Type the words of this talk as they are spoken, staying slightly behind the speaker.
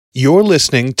You're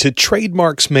listening to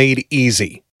Trademarks Made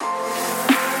Easy.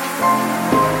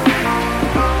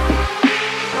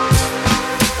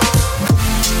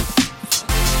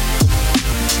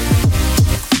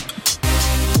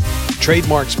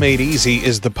 Trademarks Made Easy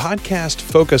is the podcast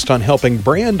focused on helping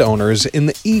brand owners in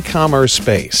the e-commerce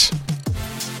space.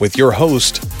 With your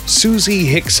host, Susie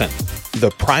Hickson,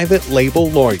 the private label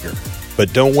lawyer.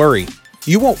 But don't worry,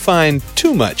 you won't find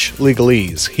too much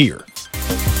legalese here.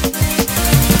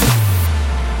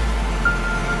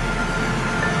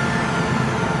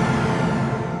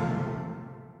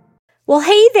 Well,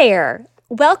 hey there.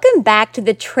 Welcome back to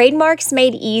the Trademarks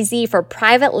Made Easy for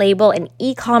Private Label and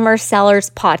E-commerce Sellers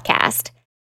podcast.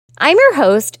 I'm your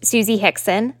host, Susie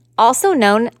Hickson, also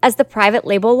known as the Private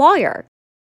Label Lawyer.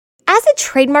 As a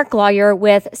trademark lawyer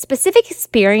with specific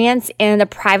experience in the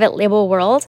private label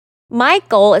world, my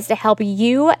goal is to help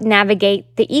you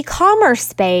navigate the e-commerce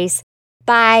space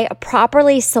by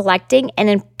properly selecting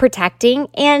and protecting,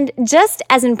 and just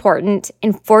as important,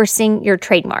 enforcing your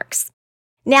trademarks.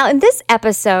 Now, in this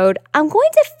episode, I'm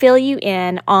going to fill you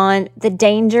in on the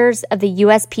dangers of the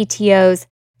USPTO's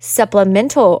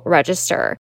supplemental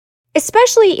register,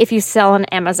 especially if you sell on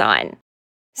Amazon.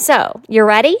 So, you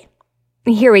ready?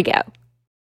 Here we go.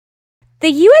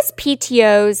 The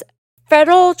USPTO's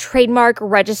Federal Trademark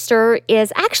Register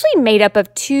is actually made up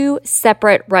of two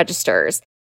separate registers,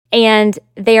 and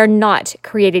they are not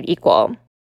created equal.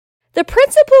 The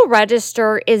principal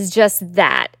register is just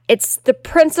that. It's the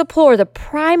principal or the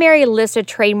primary list of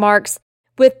trademarks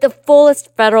with the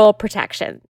fullest federal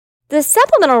protection. The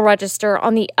supplemental register,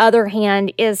 on the other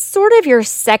hand, is sort of your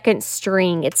second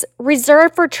string. It's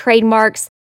reserved for trademarks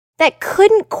that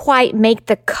couldn't quite make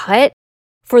the cut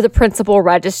for the principal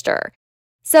register.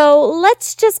 So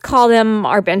let's just call them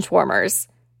our bench warmers.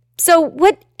 So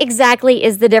what exactly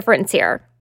is the difference here?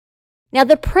 Now,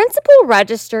 the principal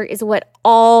register is what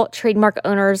all trademark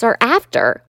owners are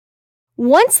after.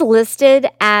 Once listed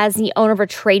as the owner of a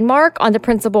trademark on the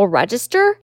principal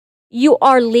register, you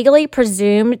are legally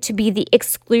presumed to be the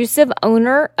exclusive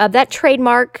owner of that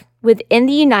trademark within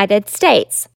the United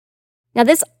States. Now,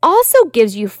 this also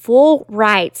gives you full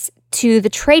rights to the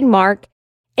trademark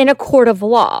in a court of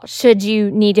law, should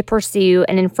you need to pursue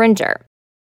an infringer.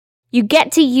 You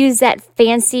get to use that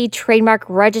fancy trademark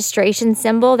registration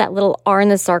symbol, that little R in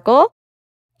the circle,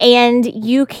 and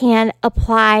you can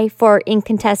apply for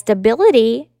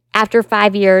incontestability after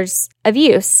 5 years of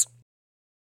use.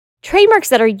 Trademarks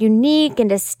that are unique and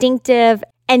distinctive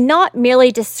and not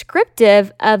merely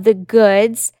descriptive of the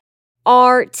goods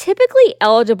are typically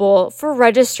eligible for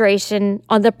registration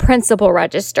on the principal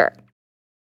register.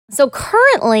 So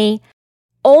currently,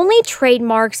 only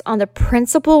trademarks on the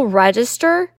principal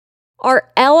register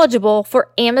are eligible for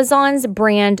Amazon's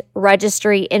brand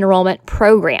registry enrollment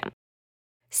program.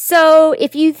 So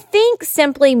if you think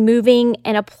simply moving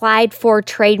an applied for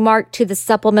trademark to the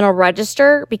supplemental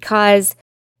register because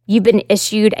you've been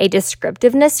issued a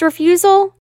descriptiveness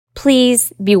refusal,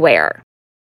 please beware.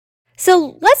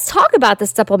 So let's talk about the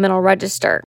supplemental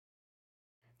register.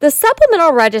 The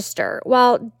supplemental register,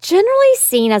 while generally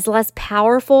seen as less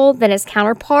powerful than its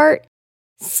counterpart,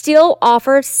 still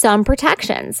offers some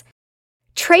protections.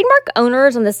 Trademark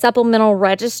owners on the supplemental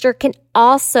register can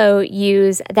also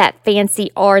use that fancy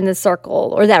R in the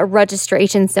circle or that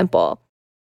registration symbol.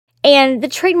 And the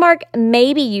trademark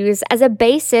may be used as a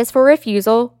basis for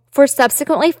refusal for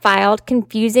subsequently filed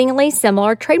confusingly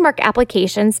similar trademark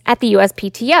applications at the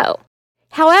USPTO.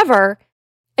 However,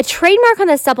 a trademark on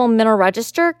the supplemental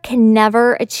register can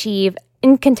never achieve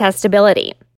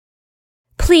incontestability.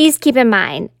 Please keep in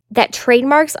mind that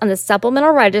trademarks on the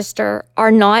supplemental register are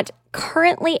not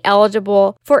currently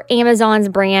eligible for Amazon's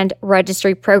brand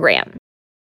registry program.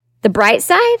 The bright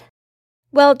side?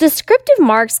 Well, descriptive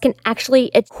marks can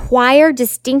actually acquire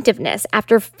distinctiveness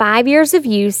after 5 years of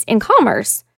use in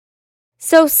commerce.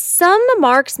 So some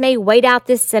marks may wait out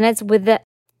this sentence with the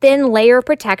thin layer of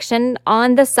protection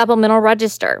on the supplemental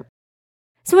register.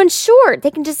 So in short,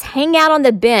 they can just hang out on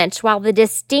the bench while the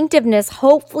distinctiveness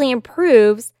hopefully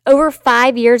improves over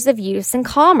 5 years of use in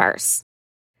commerce.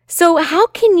 So how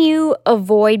can you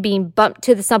avoid being bumped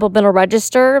to the supplemental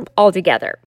register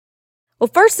altogether? Well,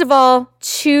 first of all,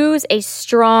 choose a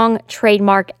strong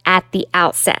trademark at the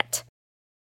outset.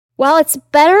 While it's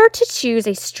better to choose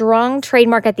a strong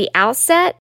trademark at the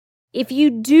outset, if you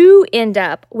do end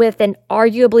up with an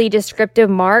arguably descriptive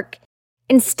mark,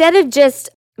 instead of just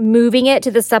moving it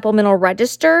to the supplemental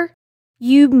register,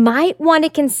 you might want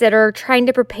to consider trying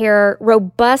to prepare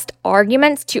robust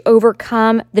arguments to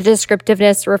overcome the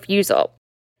descriptiveness refusal.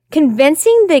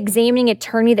 Convincing the examining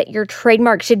attorney that your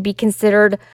trademark should be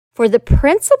considered for the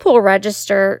principal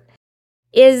register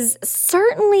is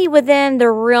certainly within the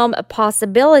realm of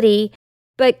possibility,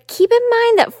 but keep in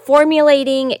mind that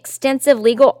formulating extensive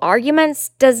legal arguments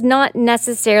does not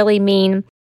necessarily mean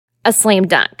a slam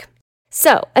dunk.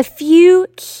 So, a few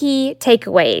key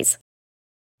takeaways.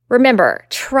 Remember,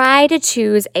 try to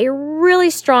choose a really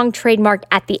strong trademark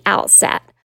at the outset,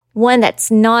 one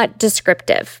that's not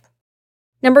descriptive.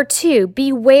 Number 2,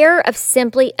 beware of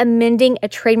simply amending a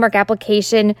trademark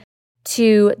application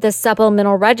to the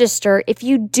supplemental register if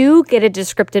you do get a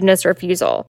descriptiveness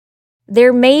refusal.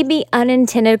 There may be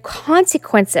unintended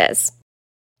consequences.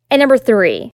 And number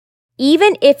 3,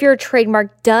 even if your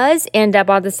trademark does end up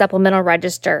on the supplemental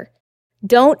register,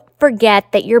 don't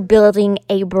forget that you're building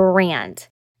a brand,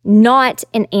 not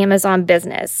an Amazon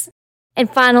business. And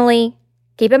finally,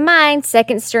 keep in mind,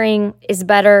 second string is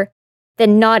better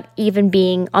than not even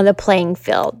being on the playing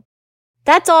field.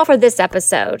 That's all for this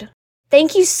episode.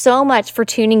 Thank you so much for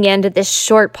tuning in to this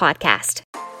short podcast.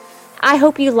 I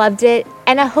hope you loved it,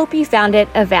 and I hope you found it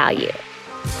of value.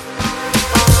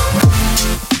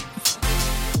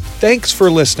 Thanks for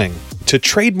listening to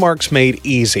Trademarks Made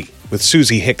Easy with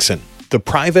Susie Hickson, the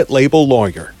private label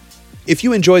lawyer. If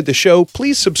you enjoyed the show,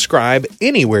 please subscribe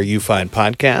anywhere you find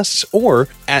podcasts or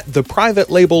at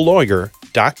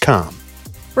theprivatelabellawyer.com.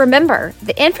 Remember,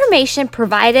 the information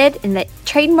provided in the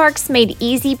Trademarks Made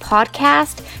Easy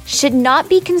podcast should not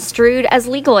be construed as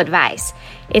legal advice.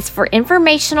 It's for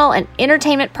informational and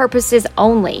entertainment purposes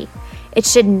only. It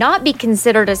should not be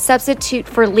considered a substitute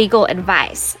for legal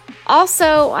advice.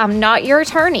 Also, I'm not your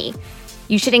attorney.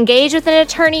 You should engage with an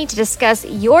attorney to discuss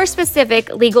your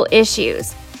specific legal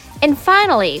issues. And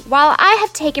finally, while I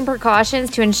have taken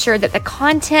precautions to ensure that the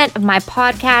content of my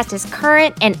podcast is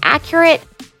current and accurate,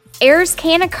 errors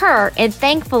can occur, and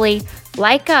thankfully,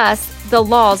 like us, the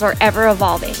laws are ever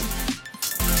evolving.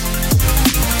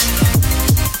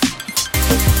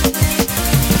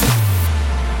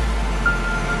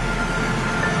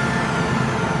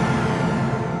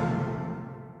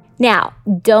 Now,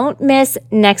 don't miss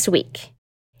next week.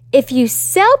 If you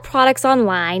sell products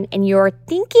online and you're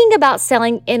thinking about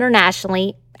selling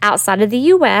internationally outside of the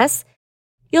US,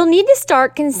 you'll need to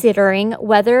start considering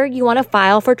whether you want to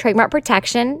file for trademark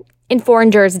protection in foreign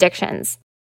jurisdictions.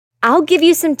 I'll give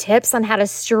you some tips on how to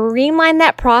streamline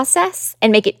that process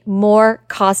and make it more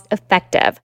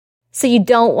cost-effective, so you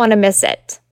don't want to miss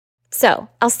it. So,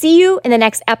 I'll see you in the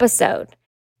next episode.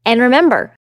 And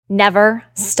remember, never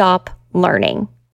stop learning.